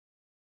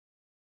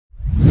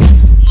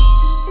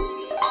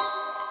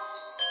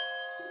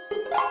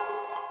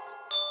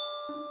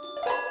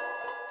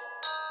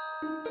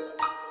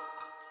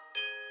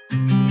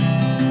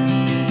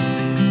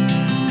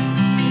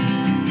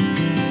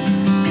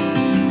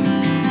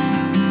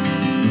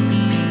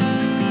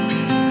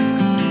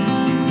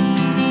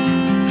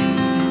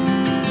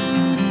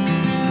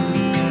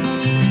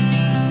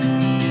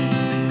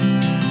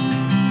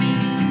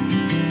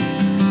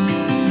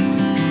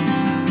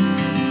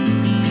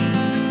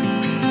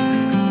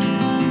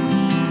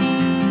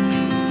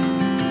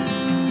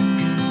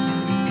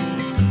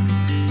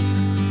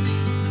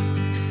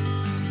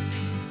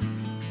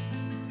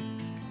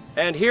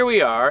And here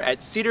we are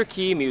at Cedar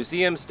Key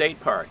Museum State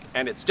Park,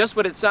 and it's just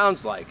what it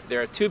sounds like.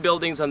 There are two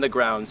buildings on the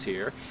grounds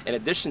here, in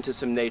addition to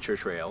some nature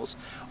trails.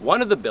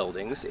 One of the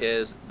buildings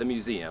is the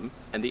museum,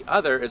 and the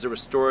other is a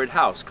restored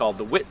house called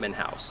the Whitman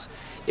House.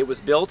 It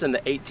was built in the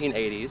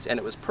 1880s, and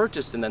it was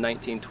purchased in the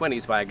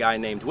 1920s by a guy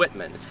named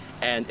Whitman,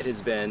 and it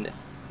has been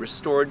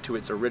restored to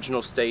its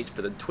original state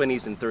for the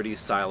 20s and 30s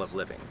style of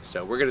living.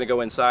 So we're going to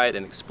go inside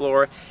and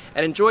explore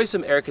and enjoy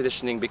some air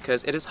conditioning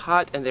because it is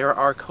hot and there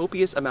are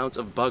copious amounts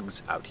of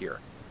bugs out here.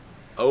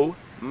 Oh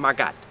my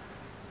God.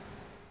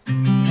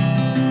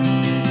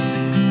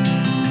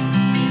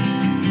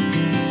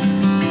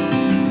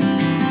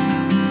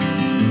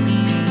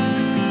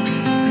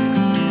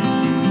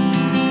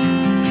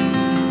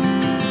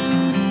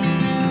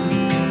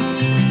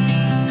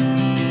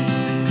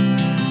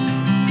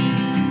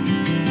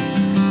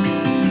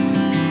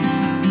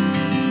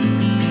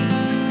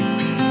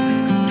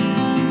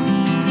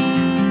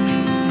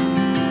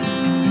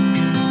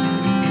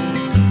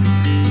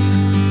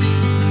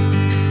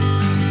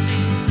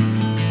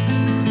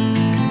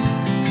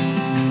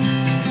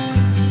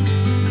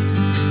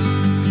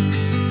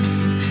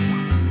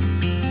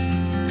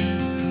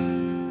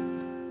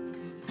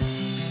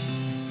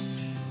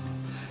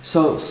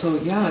 So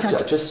yeah,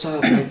 just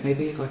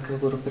maybe like a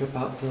little bit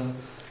about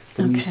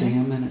the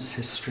museum and its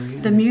history.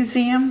 The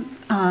museum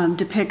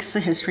depicts the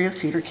history of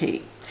Cedar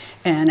Key,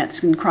 and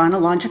it's in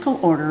chronological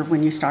order.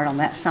 When you start on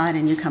that side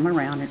and you come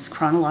around, it's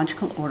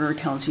chronological order. It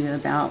tells you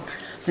about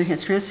the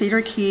history of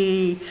Cedar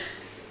Key,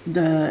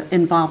 the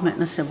involvement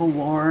in the Civil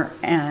War,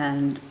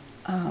 and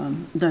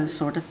those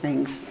sort of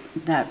things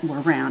that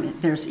were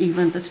around. There's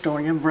even the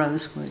story of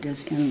Rosewood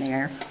is in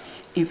there,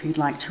 if you'd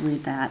like to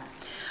read that.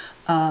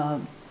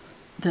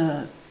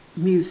 The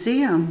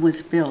museum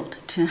was built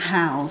to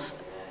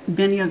house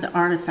many of the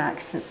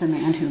artifacts that the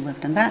man who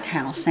lived in that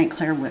house, St.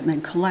 Clair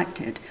Whitman,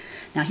 collected.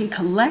 Now, he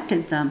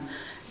collected them,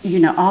 you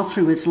know, all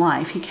through his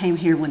life. He came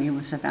here when he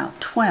was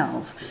about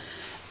 12.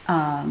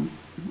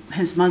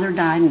 His mother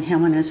died, and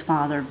him and his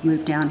father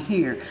moved down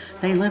here.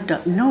 They lived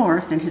up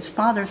north, and his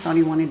father thought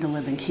he wanted to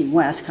live in Key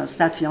West because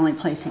that's the only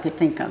place he could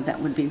think of that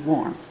would be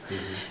warm.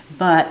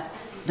 But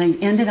they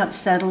ended up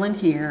settling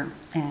here,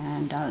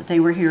 and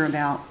they were here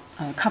about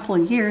a couple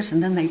of years,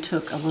 and then they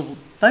took a little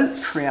boat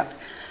trip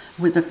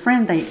with a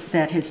friend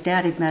that his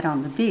dad had met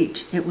on the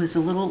beach. It was a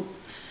little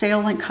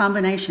sailing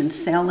combination,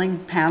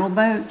 sailing paddle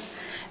boat,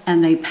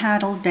 and they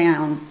paddled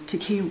down to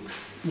Key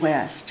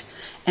West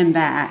and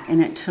back,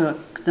 and it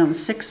took them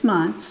 6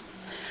 months.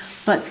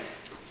 But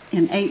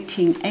in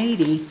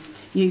 1880,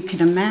 you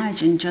can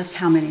imagine just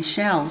how many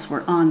shells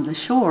were on the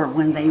shore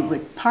when they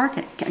would park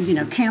at, you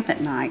know, camp at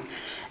night.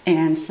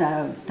 And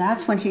so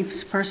that's when he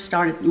first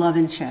started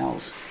loving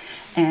shells.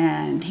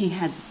 And he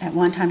had, at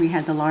one time, he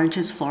had the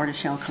largest Florida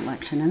shell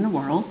collection in the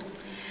world.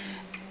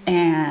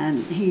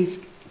 And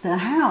the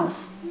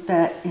house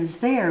that is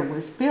there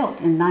was built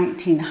in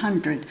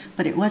 1900,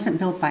 but it wasn't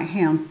built by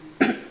him.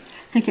 I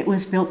think it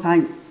was built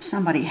by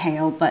somebody,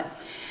 Hale, but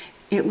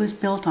it was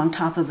built on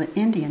top of an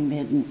Indian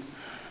midden.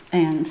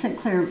 And St.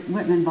 Clair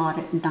Whitman bought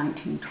it in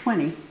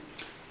 1920.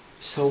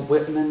 So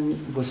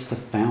Whitman was the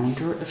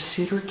founder of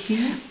Cedar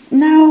Key?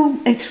 No,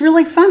 it's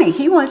really funny.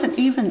 He wasn't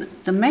even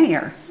the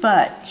mayor,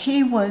 but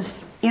he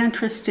was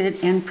interested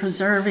in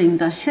preserving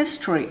the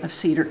history of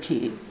Cedar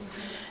Key.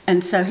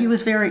 And so he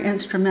was very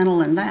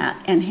instrumental in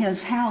that. And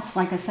his house,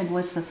 like I said,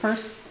 was the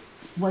first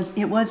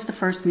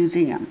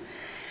museum.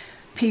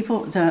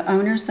 People, the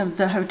owners of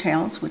the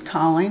hotels would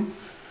call him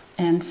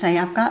and say,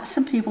 I've got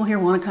some people here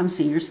who want to come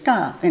see your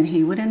stuff. And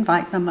he would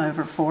invite them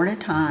over 4 at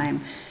a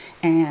time.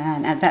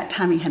 And at that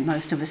time, he had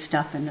most of his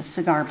stuff in the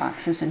cigar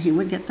boxes, and he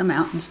would get them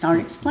out and start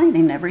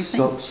explaining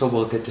everything. So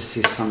we'll get to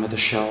see some of the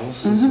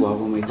shells as well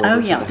when we go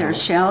over to the house. There's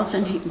shells,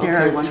 and there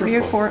are wonderful. 3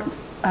 or 4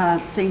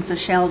 things of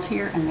shells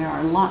here, and there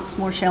are lots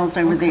more shells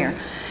over there.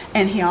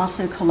 And he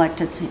also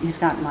collected, he's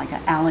got like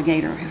an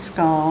alligator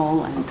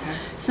skull and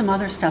some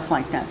other stuff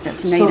like that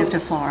that's native to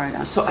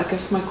Florida. So I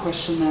guess my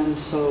question then,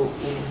 so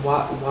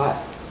what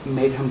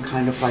made him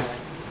kind of like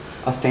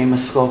a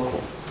famous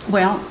local?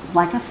 Well,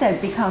 like I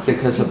said, because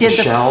of he did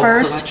the shell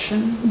first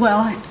collection?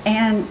 Well,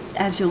 and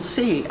as you'll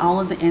see, all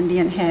of the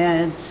Indian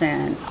heads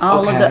and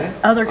all of the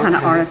other kind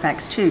of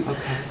artifacts too.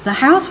 The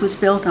house was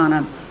built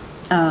on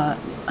an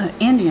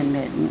Indian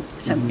midden,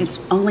 so it's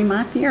only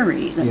my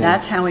theory that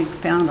that's how he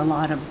found a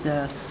lot of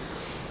the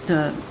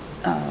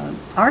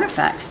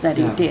artifacts that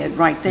he did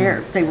right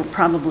there. They were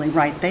probably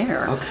right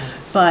there.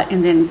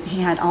 And then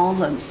he had all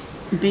the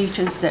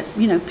beaches that,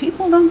 you know,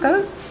 people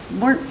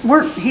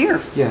weren't here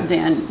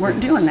then, weren't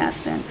doing that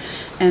then.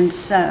 And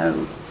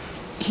so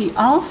he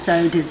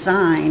also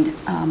designed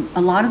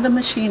a lot of the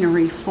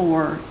machinery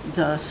for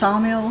the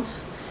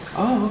sawmills.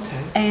 Oh,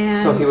 okay. And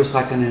so he was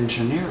like an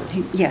engineer.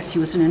 Yes, he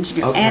was an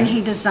engineer. And he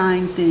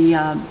designed the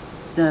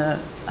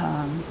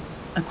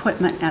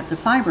equipment at the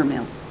fiber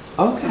mill.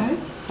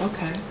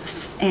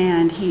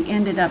 And he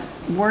ended up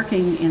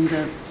working in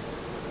the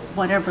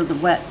whatever the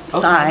wet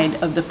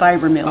side of the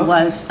fiber mill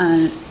was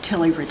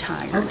until he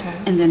retired.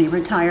 And then he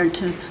retired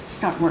to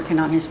start working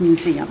on his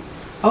museum.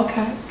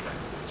 Okay.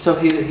 So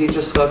he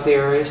just loved the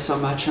area so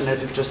much, and it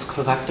had just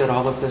collected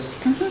all of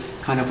this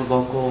kind of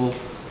local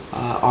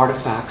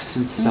artifacts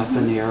and stuff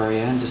in the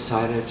area, and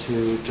decided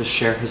to just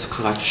share his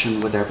collection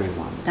with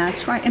everyone.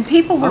 That's right, and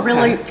people were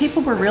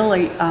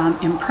really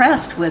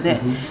impressed with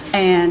it.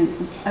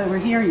 And over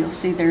here, you'll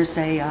see there's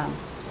a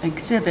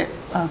exhibit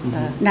of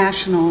the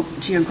National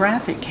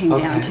Geographic came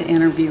down to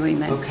interview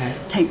him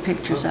and take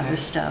pictures of his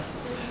stuff.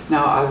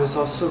 Now, I was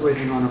also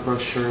reading on a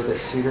brochure that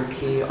Cedar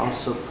Key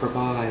also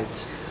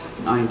provides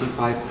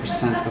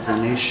 95% of the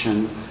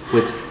nation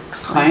with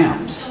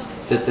clams,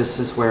 that this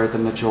is where the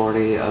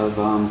majority of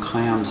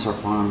clams are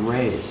farm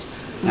raised.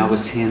 Now,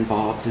 was he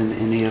involved in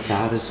any of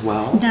that as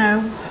well?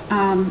 No.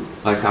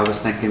 Like, I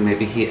was thinking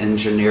maybe he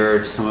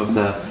engineered some of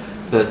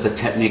the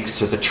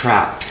techniques or the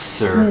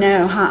traps, or...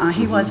 No,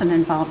 he wasn't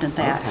involved in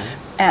that. Okay.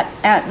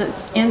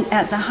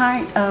 At the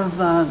height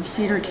of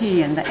Cedar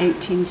Key in the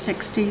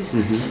 1860s,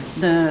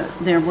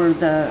 there were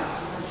the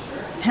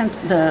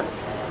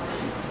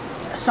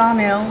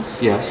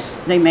sawmills.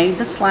 Yes. They made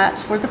the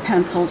slats for the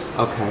pencils.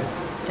 Okay.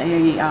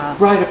 They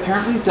right.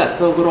 Apparently, that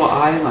the little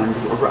island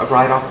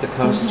right off the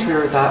coast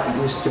here, that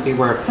used to be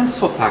where a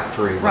pencil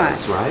factory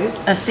was, right?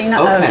 Acina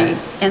Odie,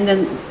 and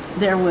then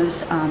there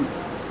was.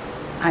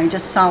 I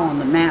just saw on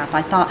the map.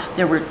 I thought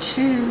there were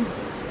 2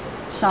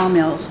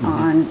 sawmills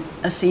on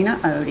Acina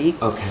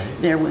Odie. Okay.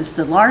 There was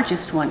the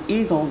largest one.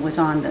 Eagle was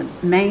on the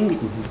main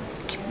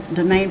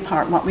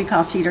part, what we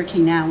call Cedar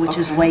Key now, which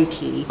is Way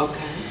Key.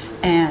 Okay.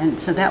 And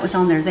so that was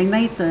on there. They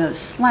made the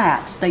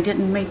slats. They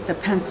didn't make the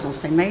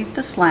pencils. They made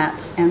the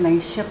slats, and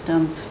they shipped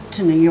them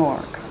to New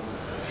York.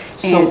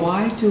 So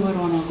why do it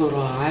on a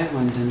little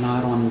island and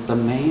not on the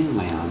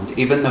mainland,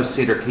 even though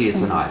Cedar Key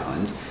is an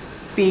island?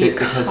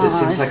 Because it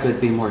seems like it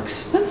would be more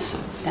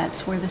expensive.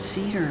 That's where the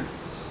cedar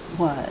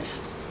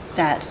was.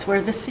 That's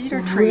where the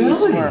cedar trees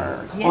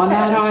were. Yes. On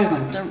that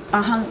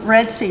island?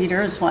 Red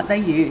cedar is what they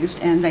used,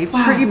 and they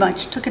pretty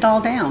much took it all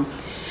down.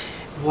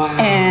 Wow.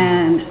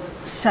 And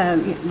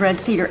so red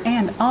cedar,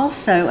 and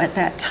also at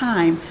that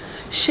time,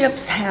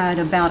 ships had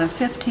about a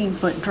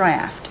 15-foot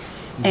draft,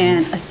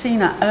 and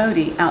Acina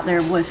Odie out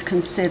there was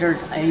considered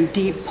a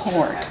deep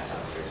port.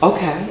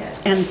 Okay.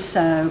 And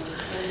so,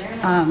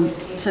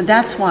 so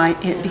that's why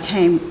it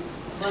became,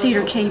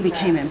 Cedar Key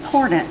became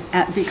important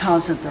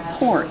because of the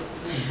port.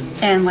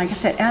 And like I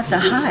said, at the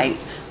height,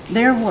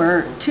 there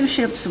were 2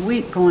 ships a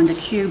week going to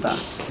Cuba,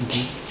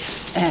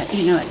 at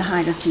the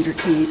height of Cedar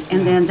Keys,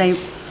 and then they.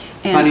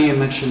 Funny you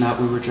mentioned that.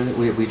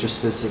 We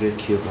just visited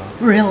Cuba.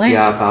 Really?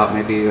 Yeah, about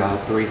maybe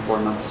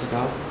 3-4 months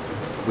ago.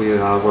 We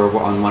were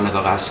on one of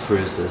the last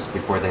cruises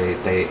before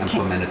they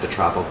implemented the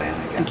travel ban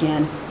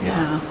again.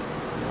 Yeah.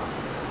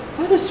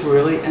 That is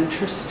really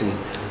interesting.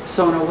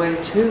 So in a way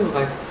too,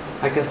 like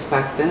I guess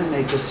back then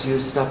they just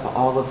used up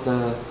all of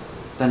the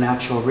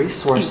natural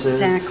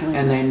resources,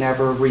 and they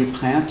never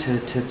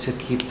replanted to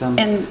keep them.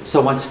 And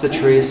so once the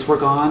trees were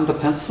gone, the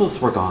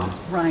pencils were gone.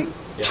 Right.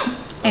 Yeah.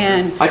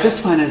 And I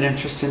just find it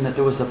interesting that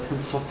there was a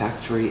pencil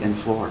factory in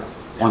Florida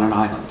on an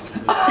island.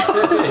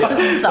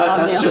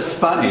 That's just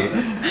funny.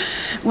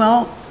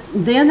 Well,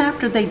 then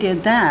after they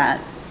did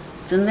that,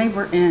 then they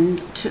were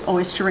into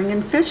oystering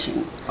and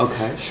fishing.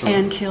 Okay, sure.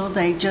 Until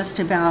they just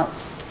about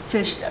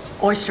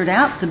oystered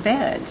out the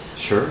beds.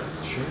 Sure.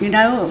 It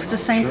was the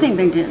same thing.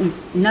 They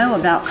didn't know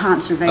about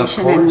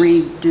conservation and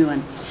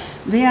redoing.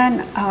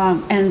 Then,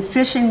 and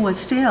fishing was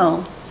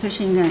still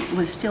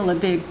a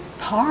big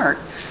part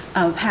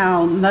of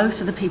how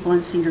most of the people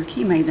in Cedar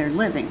Key made their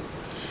living.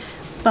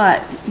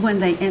 But when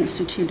they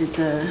instituted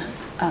the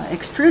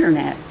extruder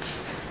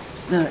nets,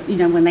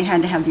 when they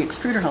had to have the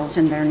extruder holes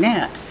in their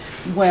nets,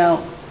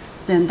 well,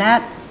 then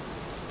that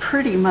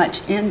pretty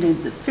much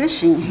ended the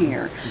fishing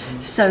here.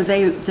 So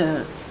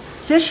the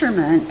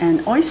fishermen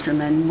and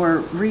oystermen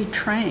were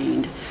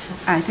retrained.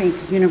 I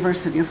think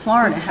University of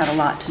Florida had a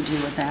lot to do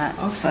with that,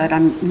 but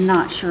I'm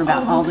not sure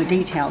about all the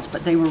details.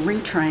 But they were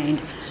retrained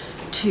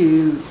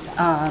to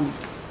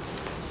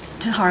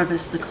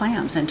harvest the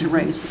clams and to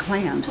raise the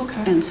clams.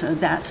 And so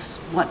that's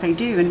what they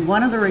do. And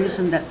one of the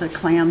reasons that the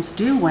clams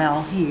do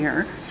well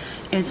here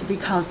is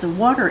because the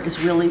water is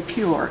really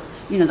pure.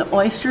 The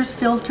oysters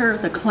filter,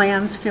 the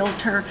clams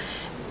filter,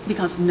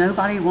 because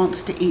nobody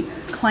wants to eat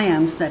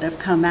clams that have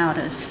come out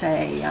of,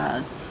 say,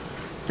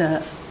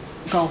 the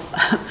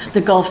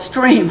Gulf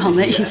Stream on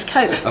the East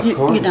Coast. Of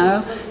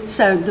course.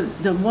 So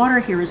the water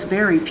here is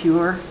very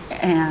pure,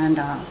 and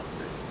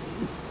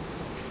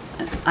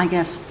I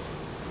guess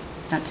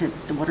that's it.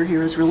 The water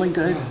here is really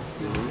good.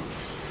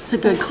 It's a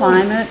good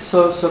climate.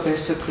 So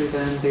basically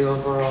then the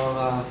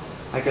overall,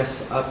 I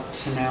guess up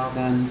to now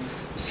then,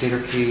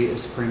 Cedar Key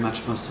is pretty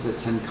much most of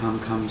its income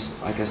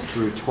comes, I guess,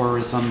 through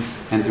tourism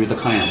and through the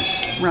clams.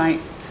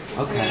 Right.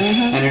 Okay.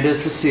 And it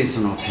is a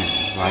seasonal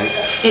town, right?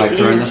 Like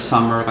during the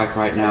summer, like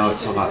right now,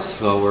 it's a lot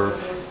slower.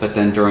 But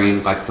then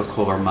during like the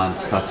cooler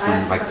months, that's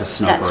when like the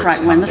snowbirds come down. That's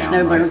right. When the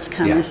snowbirds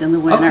come is in the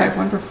winter. Okay.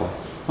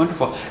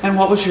 Wonderful. And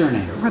what was your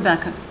name?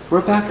 Rebecca.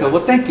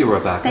 Well, thank you,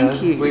 Rebecca.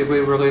 Thank you. We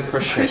really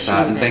appreciate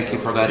that, and thank you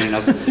for letting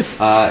us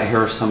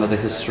hear some of the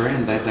history,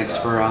 and thanks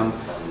for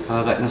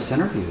letting us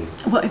interview you.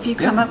 Well, if you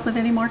come up with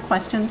any more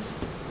questions,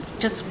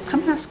 just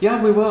come ask.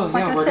 Yeah, we will.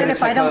 Like yeah, I we're said, going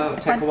if I don't-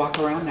 to take a walk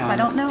around now. If I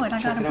don't know it,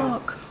 I got a Check it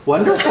out. book.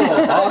 Wonderful.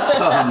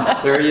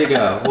 Awesome. There you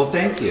go. Well,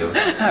 thank you.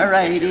 All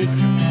righty.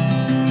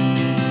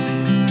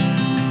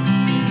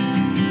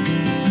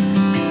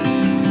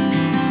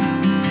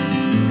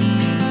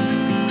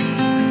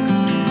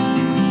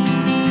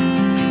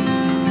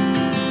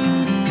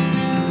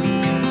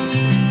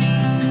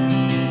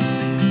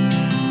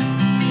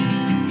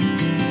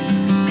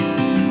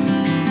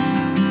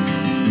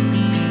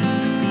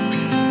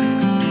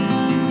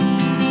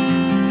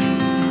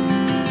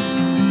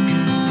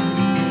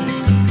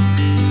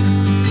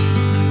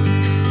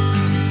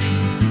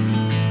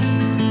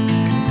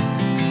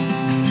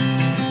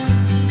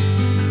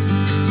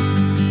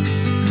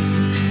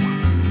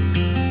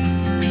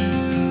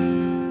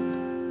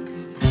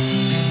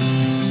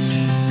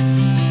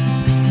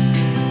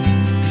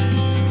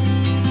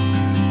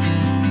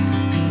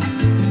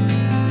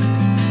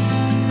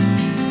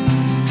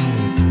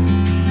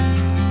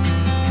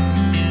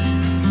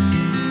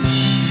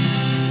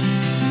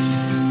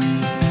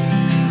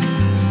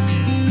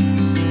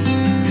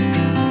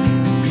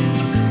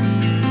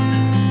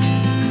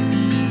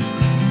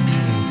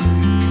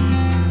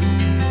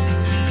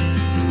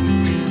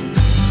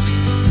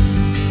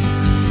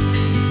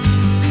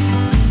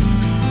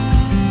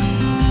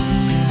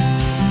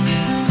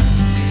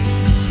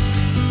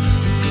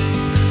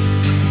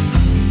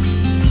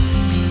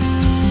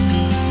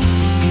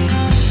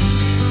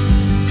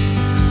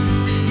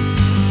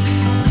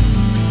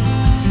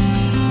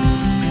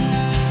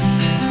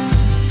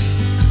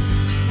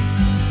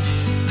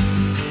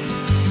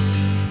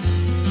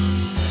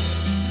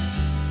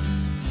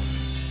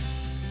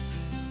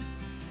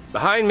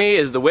 Behind me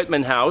is the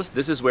Whitman house.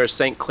 This is where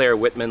St. Clair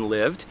Whitman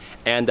lived,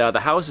 and the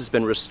house has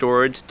been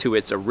restored to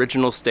its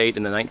original state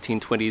in the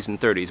 1920s and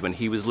 30s when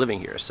he was living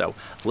here. So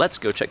let's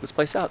go check this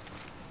place out.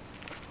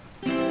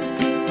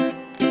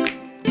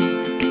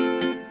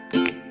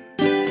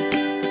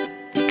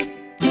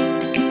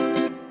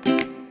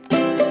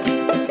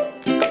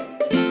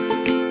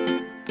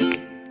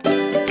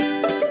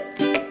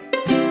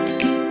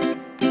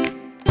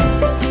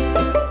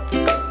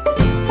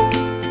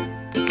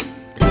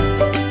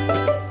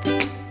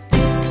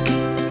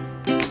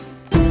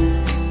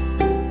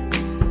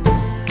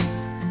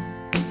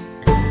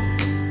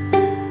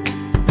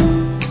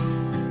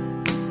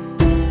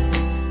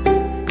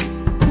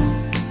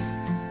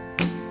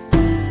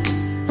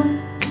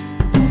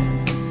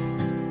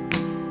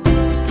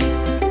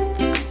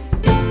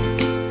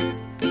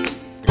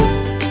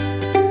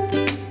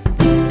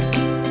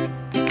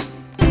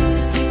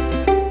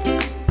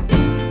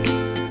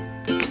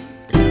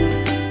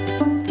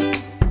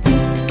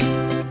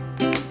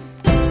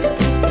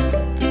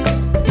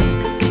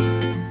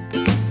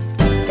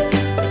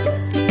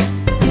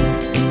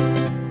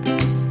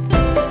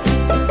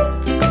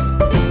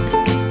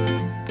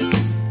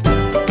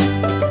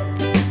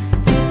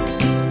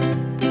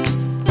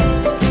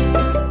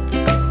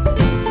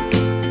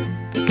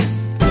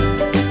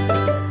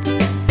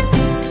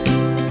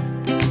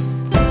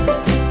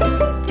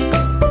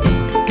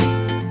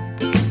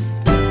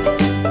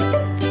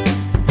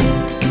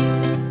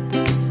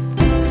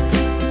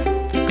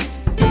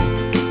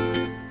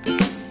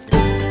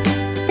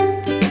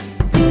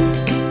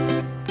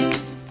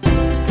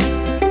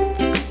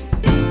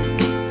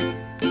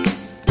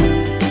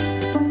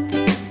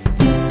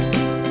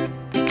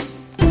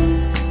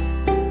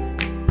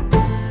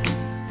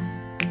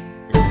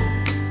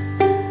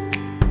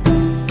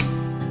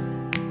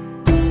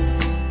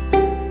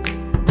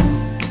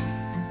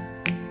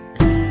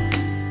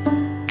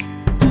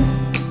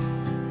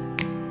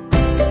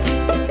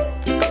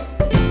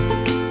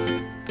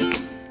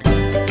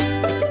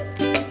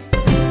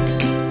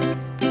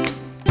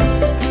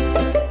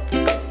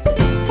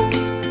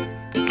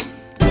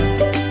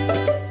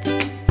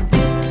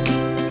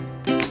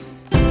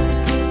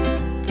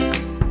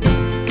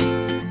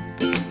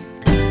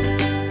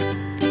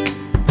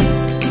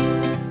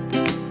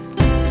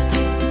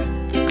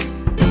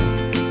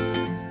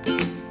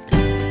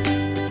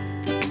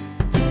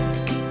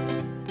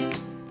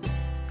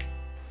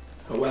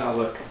 Oh wow,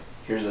 look,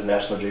 here's the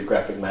National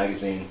Geographic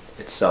magazine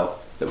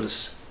itself. That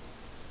was...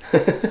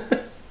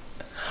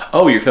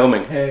 Oh, you're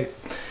filming, hey.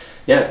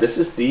 Yeah, this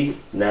is the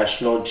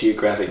National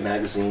Geographic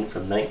magazine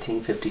from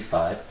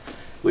 1955,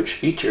 which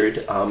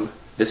featured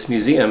this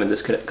museum and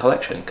this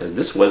collection, because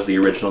this was the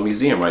original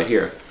museum right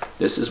here.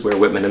 This is where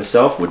Whitman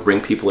himself would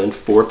bring people in,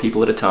 4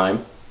 people at a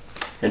time,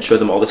 and show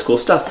them all this cool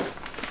stuff.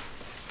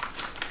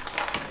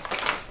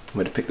 I'm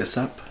going to pick this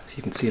up so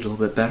you can see it a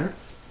little bit better.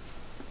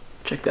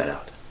 Check that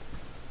out.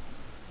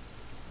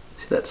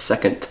 See that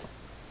second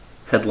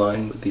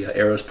headline with the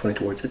arrows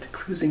pointing towards it?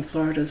 Cruising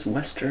Florida's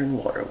Western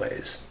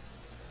Waterways.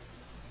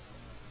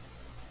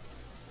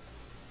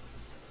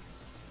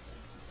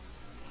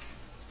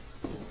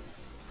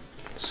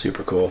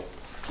 Super cool.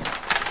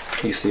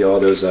 You see all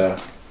those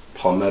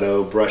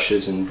palmetto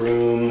brushes and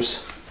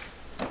brooms.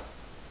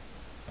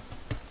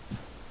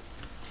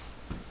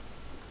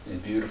 These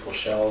beautiful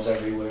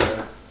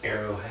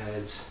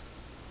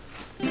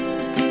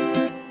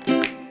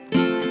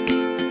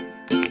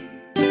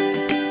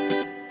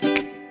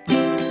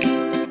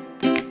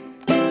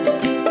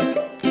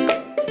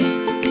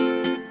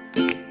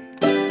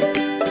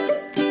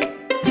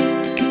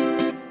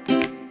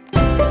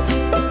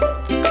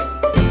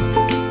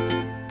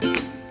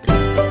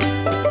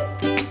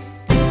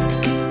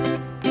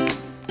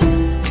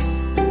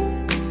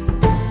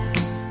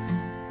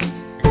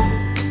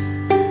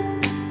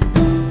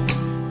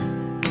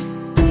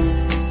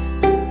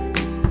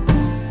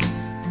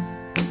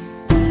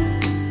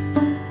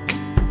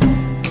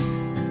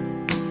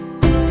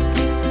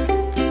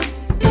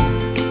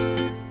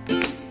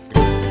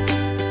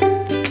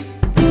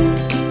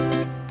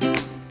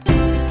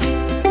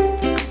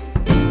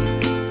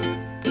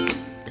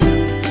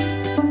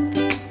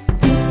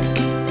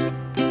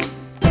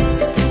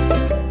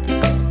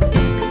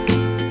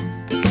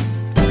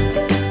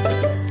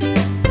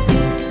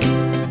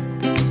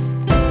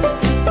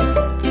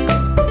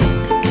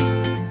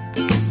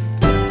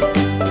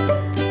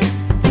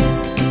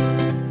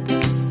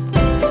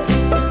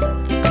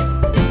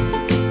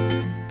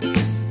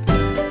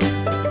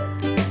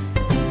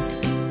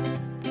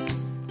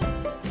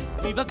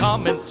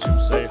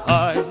say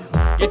hi.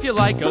 If you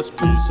like us,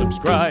 please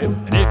subscribe.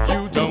 And if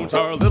you don't,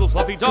 our little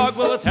fluffy dog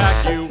will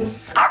attack you.